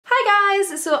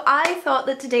guys, so I thought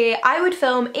that today I would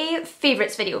film a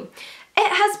favourites video.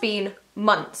 It has been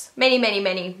months, many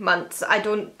months. I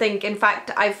don't think, in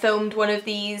fact, I've filmed one of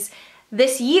these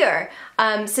this year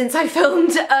since I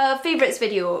filmed a favourites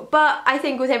video, but I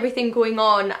think with everything going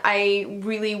on I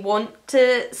really want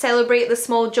to celebrate the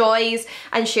small joys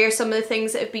and share some of the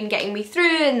things that have been getting me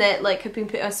through and that like have been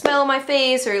putting a smile on my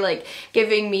face or like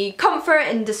giving me comfort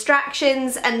and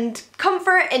distractions. And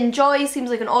comfort and joy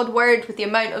seems like an odd word with the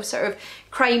amount of sort of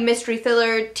crime, mystery,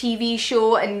 thriller, TV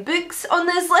show and books on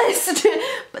this list,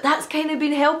 but that's kind of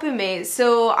been helping me.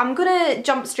 So I'm gonna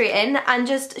jump straight in and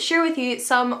just share with you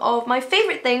some of my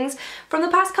favourite things from the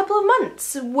past couple of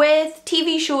months, with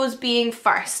TV shows being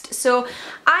first. So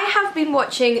I have been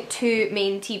watching two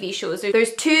main TV shows.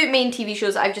 There's two main TV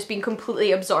shows I've just been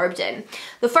completely absorbed in.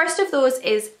 The first of those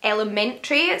is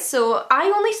Elementary. So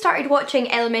I only started watching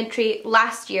Elementary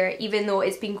last year, even though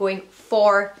it's been going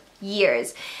for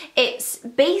years. It's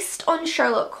based on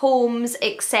Sherlock Holmes,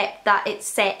 except that it's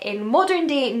set in modern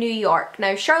day New York.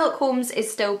 Now Sherlock Holmes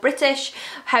is still British,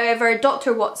 however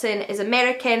Dr. Watson is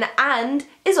American and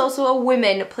is also a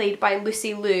woman played by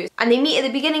Lucy Liu. And they meet at the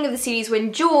beginning of the series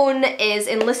when Joan is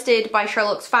enlisted by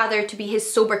Sherlock's father to be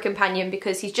his sober companion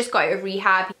because he's just got out of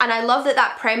rehab. And I love that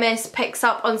that premise picks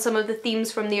up on some of the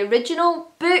themes from the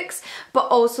original books but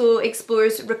also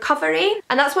explores recovery.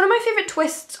 And that's one of my favourite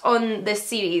twists on this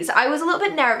series. I was a little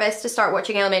bit nervous to start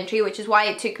watching Elementary, which is why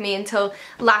it took me until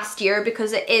last year,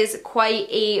 because it is quite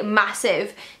a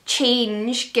massive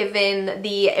change given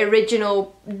the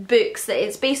original books that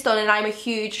it's based on, and I'm a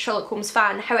huge Sherlock Holmes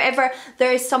fan. However,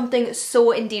 there is something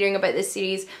so endearing about this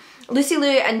series. Lucy Liu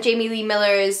and Jamie Lee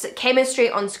Miller's chemistry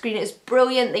on screen is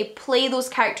brilliant. They play those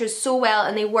characters so well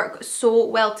and they work so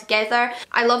well together.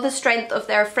 I love the strength of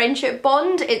their friendship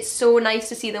bond. It's so nice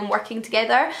to see them working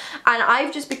together, and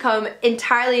I've just become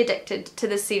entirely addicted to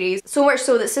this series. So much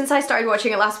so that since I started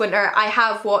watching it last winter, I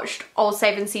have watched all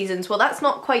 7 seasons. Well, that's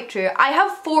not quite true. I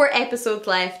have 4 episodes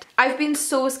left. I've been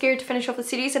so scared to finish off the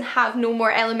series and have no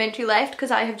more Elementary left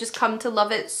because I have just come to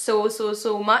love it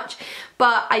so much.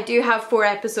 But I do have 4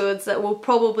 episodes that will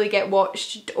probably get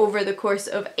watched over the course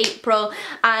of April,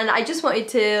 and I just wanted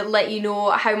to let you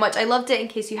know how much I loved it in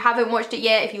case you haven't watched it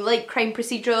yet. If you like crime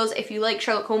procedurals, if you like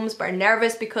Sherlock Holmes but are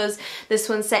nervous because this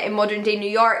one's set in modern day New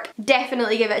York,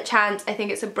 definitely give it a chance. I think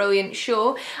it's a brilliant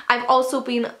show. I've also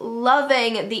been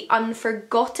loving The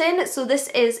Unforgotten. So this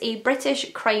is a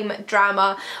British crime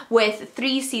drama with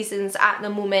 3 seasons at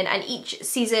the moment, and each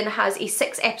season has a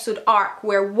 6-episode arc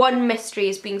where one mystery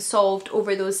is being solved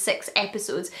over those 6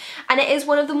 episodes. And it is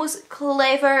one of the most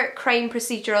clever crime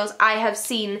procedurals I have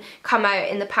seen come out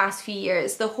in the past few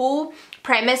years. The whole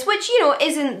premise, which, you know,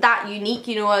 isn't that unique,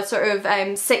 you know, a sort of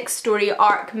 6-story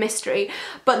arc mystery,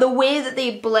 but the way that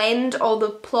they blend all the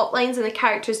plot lines and the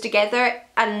characters together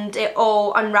and it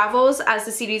all unravels as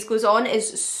the series goes on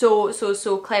is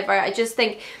so clever. I just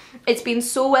think it's been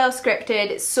so well scripted,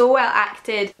 it's so well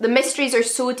acted, the mysteries are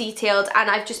so detailed, and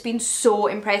I've just been so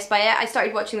impressed by it. I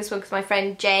started watching this one because my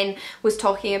friend Jen was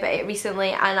talking about it recently,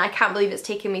 and I can't believe it's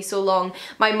taken me so long.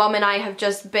 My mum and I have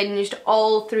just binged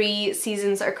all 3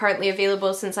 seasons that are currently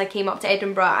available since I came up to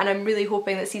Edinburgh, and I'm really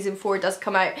hoping that season 4 does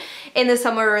come out in the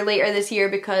summer or later this year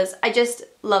because I just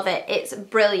love it. It's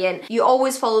brilliant. You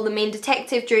always follow the main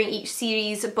detective during each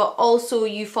series, but also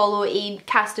you follow a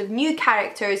cast of new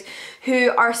characters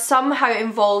who are somehow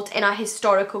involved in a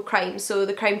historical crime. So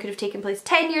the crime could have taken place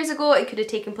 10 years ago, it could have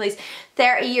taken place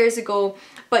 30 years ago,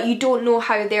 but you don't know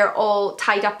how they're all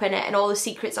tied up in it, and all the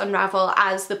secrets unravel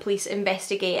as the police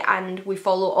investigate, and we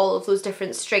follow all of those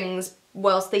different strings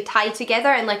whilst they tie together.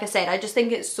 And like I said, I just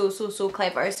think it's so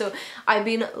clever. So I've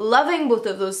been loving both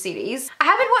of those series. I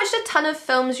haven't watched a ton of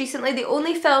films recently. The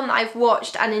only film I've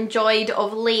watched and enjoyed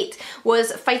of late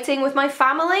was Fighting with My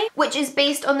Family, which is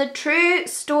based on the true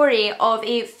story of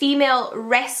a female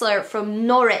wrestler from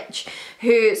Norwich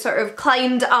who sort of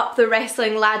climbed up the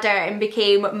wrestling ladder and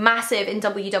became massive in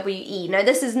WWE. Now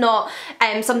this is not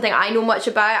something I know much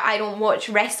about. I don't watch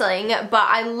wrestling, but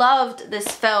I loved this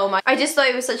film. I just thought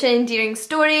it was such an endearing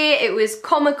story. It was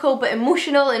comical but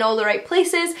emotional in all the right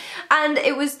places, and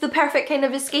it was the perfect kind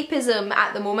of escapism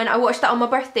at the moment. I watched that on my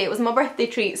birthday. It was my birthday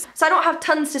treat. So I don't have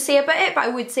tons to say about it, but I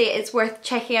would say it's worth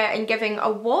checking out and giving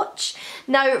a watch.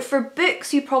 Now for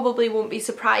books, you probably won't be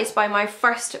surprised by my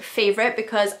first favourite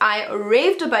because I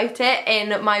raved about it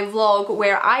in my vlog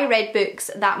where I read books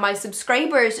that my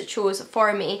subscribers chose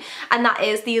for me, and that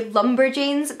is the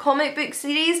Lumberjanes comic book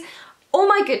series. Oh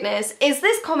my goodness, is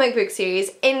this comic book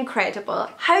series incredible?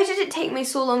 How did it take me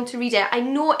so long to read it? I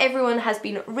know everyone has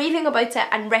been raving about it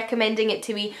and recommending it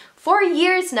to me for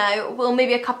years now, well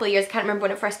maybe a couple of years, I can't remember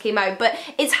when it first came out, but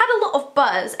it's had a lot of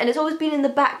buzz and it's always been in the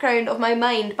background of my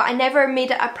mind, but I never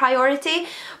made it a priority.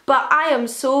 But I am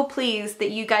so pleased that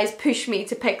you guys pushed me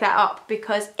to pick that up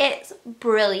because it's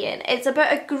brilliant. It's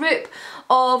about a group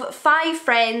of 5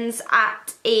 friends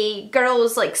at a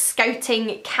girls' like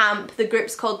scouting camp. The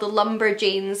group's called the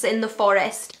Lumberjanes in the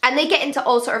forest, and they get into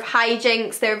all sort of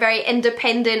hijinks. They're very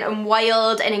independent and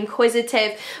wild and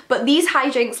inquisitive, but these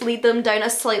hijinks lead them down a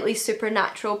slightly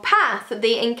supernatural path.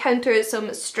 They encounter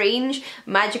some strange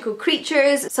magical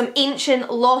creatures, some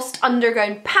ancient lost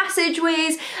underground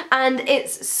passageways, and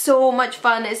it's so much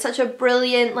fun. It's such a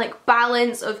brilliant like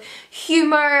balance of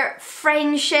humor,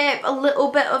 friendship, a little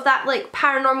bit of that like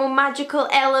paranormal magical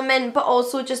element, but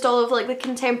also just all of like the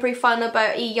contemporary fun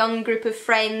about a young group of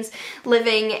friends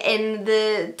living in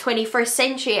the 21st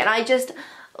century, and I just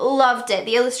loved it.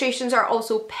 The illustrations are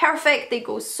also perfect. They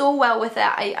go so well with it.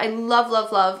 I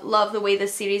love the way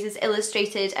this series is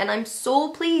illustrated, and I'm so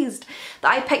pleased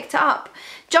that I picked it up.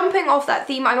 Jumping off that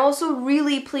theme, I'm also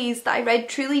really pleased that I read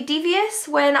Truly Devious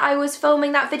when I was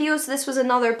filming that video. So this was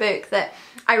another book that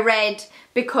I read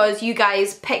because you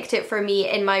guys picked it for me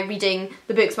in my reading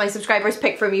the books my subscribers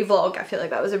pick for me vlog. I feel like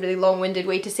that was a really long-winded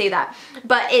way to say that.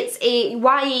 But it's a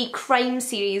YA crime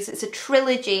series, it's a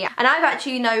trilogy, and I've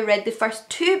actually now read the first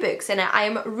 2 books in it. I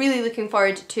am really looking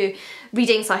forward to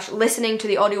reading / listening to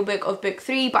the audiobook of book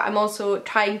 3, but I'm also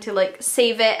trying to like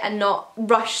save it and not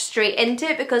rush straight into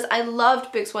it because I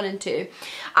loved books 1 and 2.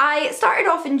 I started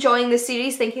off enjoying the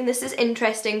series thinking this is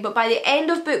interesting, but by the end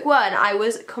of book 1 I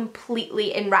was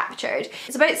completely enraptured.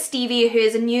 It's about Stevie, who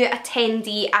is a new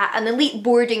attendee at an elite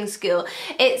boarding school.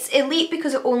 It's elite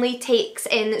because it only takes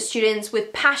in students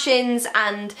with passions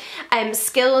and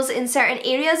skills in certain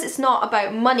areas. It's not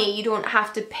about money. You don't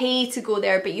have to pay to go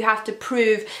there, but you have to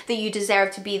prove that you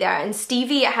deserve to be there. And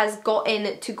Stevie has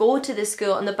gotten to go to the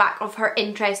school on the back of her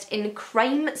interest in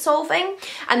crime solving,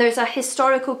 and there's a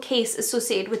historical case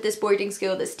associated with this boarding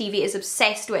school that Stevie is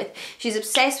obsessed with. She's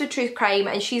obsessed with true crime,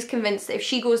 and she's convinced that if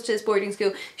she goes to this boarding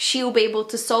school she'll be able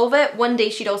to solve it. One day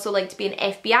she'd also like to be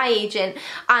an FBI agent,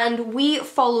 and we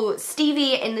follow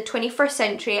Stevie in the 21st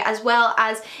century as well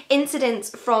as incidents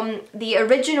from the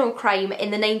original crime in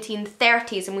the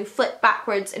 1930s, and we flip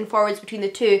backwards and forwards between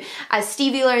the two as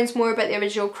Stevie learns more about the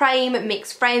original crime,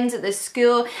 makes friends at this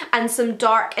school, and some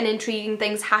dark and intriguing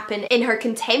things happen in her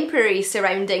contemporary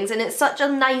surroundings. And it's such a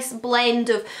nice blend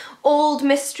of old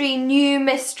mystery, new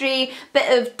mystery,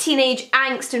 bit of teenage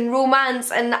angst and romance,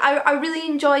 and I really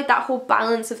enjoyed that whole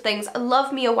balance of things. I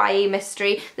love me a YA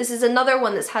mystery. This is another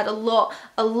one that's had a lot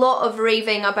of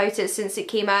raving about it since it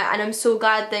came out, and I'm so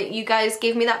glad that you guys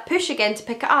gave me that push again to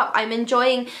pick it up. I'm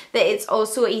enjoying that it's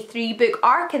also a 3-book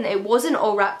arc and that it wasn't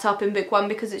all wrapped up in book 1,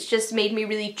 because it's just made me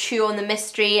really chew on the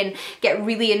mystery and get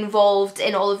really involved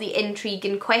in all of the intrigue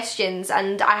and questions.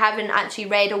 And I haven't actually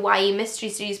read a YA mystery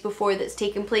series before that's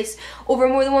taken place over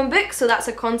more than 1 book, so that's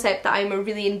a concept that I'm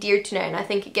really endeared to now, and I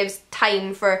think it gives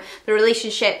time for the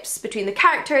relationships between the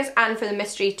characters and for the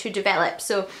mystery to develop,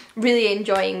 so really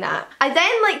enjoying that. I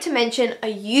then like to mention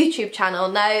a YouTube channel.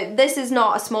 Now this is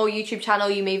not a small YouTube channel,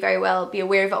 you may very well be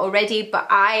aware of it already, but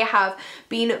I have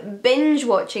been binge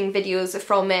watching videos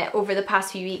from it over the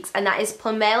past few weeks, and that is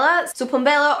Plumbella. So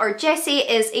Plumbella, or Jessie,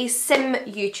 is a sim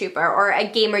YouTuber or a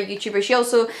gamer YouTuber. She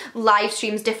also live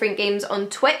streams different games on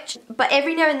Twitch, but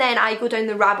every now and then I go down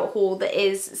the rabbit hole that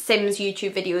is Sims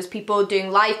YouTube videos, people doing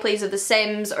live plays of The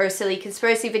Sims or silly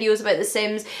conspiracy videos about The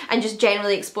Sims, and just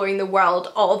generally exploring the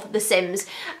world of The Sims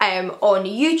on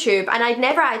YouTube. And I'd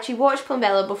never actually watched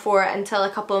Plumbella before until a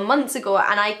couple of months ago,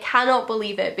 and I cannot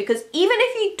believe it, because even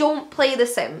if you don't play The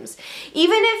Sims,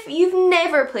 even if you've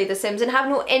never played The Sims and have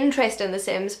no interest in The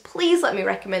Sims, please let me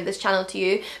recommend this channel to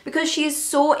you, because she is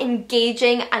so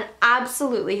engaging and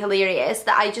absolutely hilarious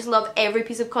that I just love every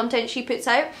piece of content she puts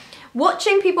out.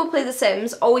 Watching people play The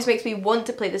Sims always makes me want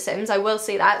to play The Sims, I will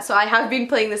say that, so I have been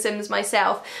playing The Sims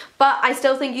myself, but I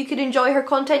still think you could enjoy her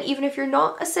content even if you're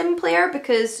not a Sim player,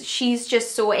 because she's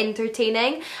just so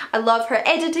entertaining. I love her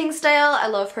editing style, I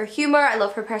love her humour, I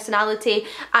love her personality,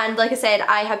 and like I said,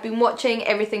 I have been watching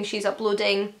everything she's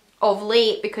uploading of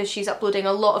late, because she's uploading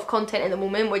a lot of content at the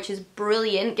moment, which is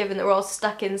brilliant given that we're all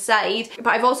stuck inside. But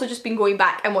I've also just been going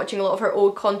back and watching a lot of her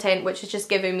old content, which is just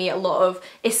giving me a lot of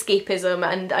escapism,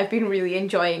 and I've been really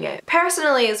enjoying it.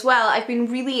 Personally as well, I've been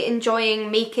really enjoying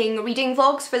making reading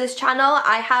vlogs for this channel.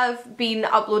 I have been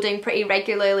uploading pretty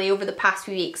regularly over the past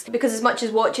few weeks, because as much as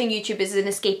watching YouTube is an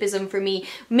escapism for me,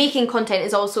 making content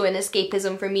is also an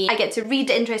escapism for me. I get to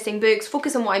read interesting books,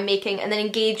 focus on what I'm making, and then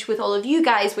engage with all of you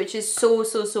guys, which is so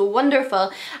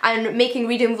wonderful, and making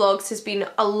reading vlogs has been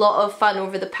a lot of fun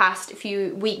over the past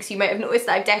few weeks. You might have noticed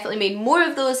that I've definitely made more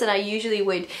of those than I usually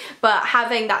would, but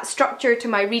having that structure to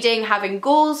my reading, having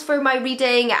goals for my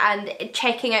reading, and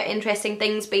checking out interesting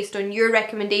things based on your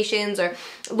recommendations or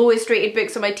lowest rated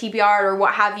books on my TBR or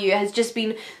what have you has just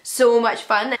been so much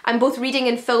fun. And both reading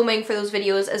and filming for those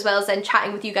videos, as well as then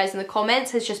chatting with you guys in the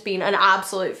comments, has just been an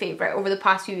absolute favourite over the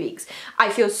past few weeks. I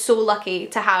feel so lucky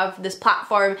to have this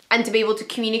platform and to be able to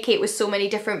communicate with so many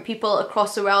different people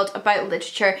across the world about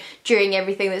literature during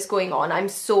everything that's going on. I'm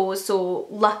so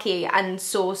lucky and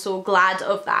so glad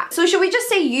of that. So should we just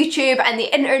say YouTube and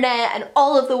the internet and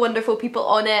all of the wonderful people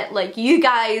on it, like you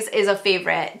guys, is a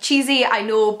favourite. Cheesy, I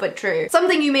know, but true.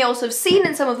 Something you may also have seen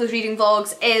in some of those reading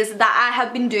vlogs is that I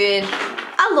have been doing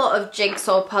a lot of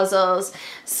jigsaw puzzles.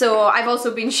 So I've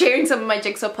also been sharing some of my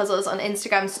jigsaw puzzles on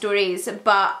Instagram stories,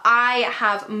 but I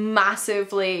have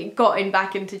massively gotten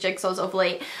back into jigsaws of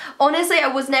late. Honestly, I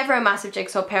was never a massive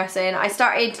jigsaw person. I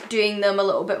started doing them a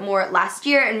little bit more last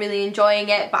year and really enjoying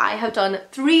it, but I have done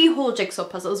 3 whole jigsaw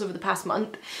puzzles over the past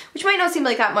month, which might not seem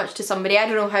like that much to somebody. I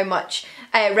don't know how much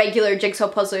regular jigsaw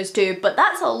puzzlers do, but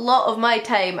that's a lot of my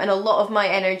time and a lot of my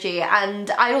energy, and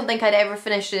I don't think I'd ever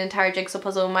finished an entire jigsaw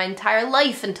puzzle in my entire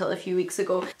life until a few weeks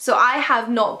ago. So I have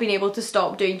not been able to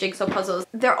stop doing jigsaw puzzles.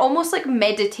 They're almost like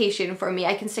meditation for me.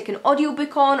 I can stick an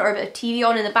audiobook on or a bit of TV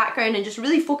on in the background and just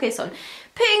really focus on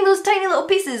putting those tiny little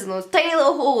pieces in those tiny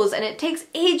little holes, and it takes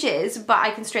ages, but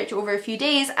I can stretch it over a few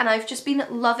days, and I've just been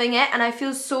loving it, and I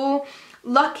feel so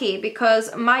lucky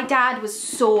because my dad was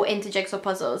so into jigsaw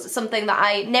puzzles, something that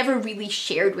I never really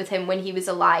shared with him when he was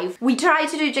alive. We tried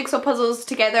to do jigsaw puzzles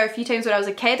together a few times when I was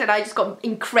a kid, and I just got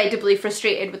incredibly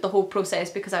frustrated with the whole process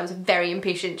because I was a very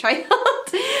impatient child.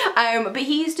 But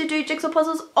he used to do jigsaw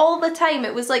puzzles all the time.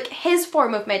 It was like his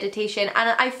form of meditation,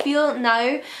 and I feel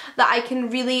now that I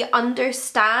can really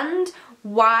understand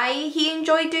why he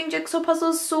enjoyed doing jigsaw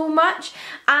puzzles so much.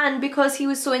 And because he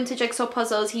was so into jigsaw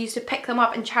puzzles, he used to pick them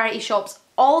up in charity shops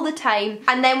all the time,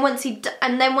 and then once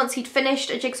he'd finished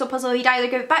a jigsaw puzzle, he'd either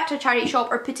give it back to a charity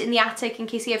shop or put it in the attic in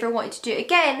case he ever wanted to do it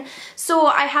again. So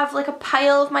I have like a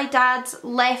pile of my dad's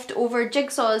leftover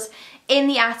jigsaws in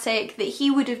the attic that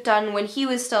he would have done when he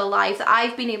was still alive, that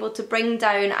I've been able to bring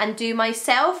down and do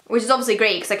myself, which is obviously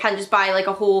great because I can't just buy like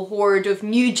a whole horde of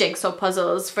new jigsaw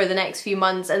puzzles for the next few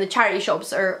months, and the charity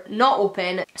shops are not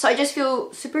open. So I just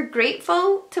feel super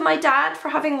grateful to my dad for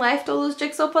having left all those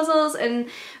jigsaw puzzles and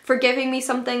for giving me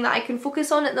something that I can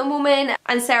focus on at the moment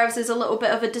and serves as a little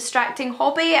bit of a distracting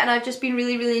hobby, and I've just been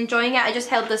really enjoying it. I just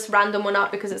held this random one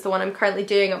up because it's the one I'm currently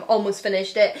doing. I've almost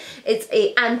finished it. It's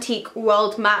an antique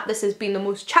world map. This has been the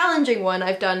most challenging one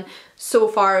I've done so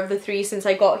far of the 3 since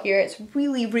I got here. It's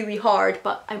really hard,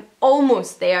 but I'm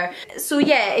almost there. So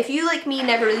yeah, if you like me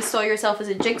never really saw yourself as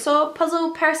a jigsaw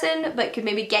puzzle person but could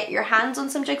maybe get your hands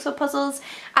on some jigsaw puzzles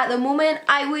at the moment,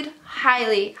 I would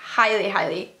highly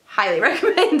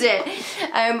recommend it.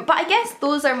 But I guess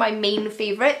those are my main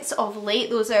favourites of late.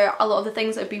 Those are a lot of the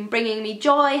things that have been bringing me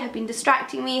joy, have been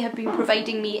distracting me, have been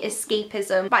providing me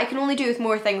escapism. But I can only do with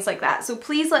more things like that. So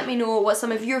please let me know what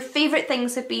some of your favourite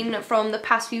things have been from the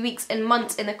past few weeks and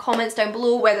months in the comments down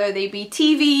below, whether they be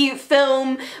TV,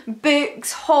 film,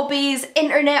 books, hobbies,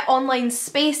 internet, online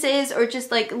spaces, or just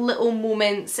like little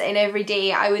moments in every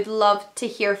day. I would love to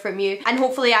hear from you, and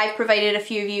hopefully I've provided a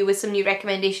few of you with some new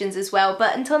recommendations as well.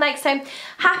 But until next time,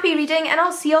 happy reading, and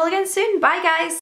I'll see you all again soon. Bye guys!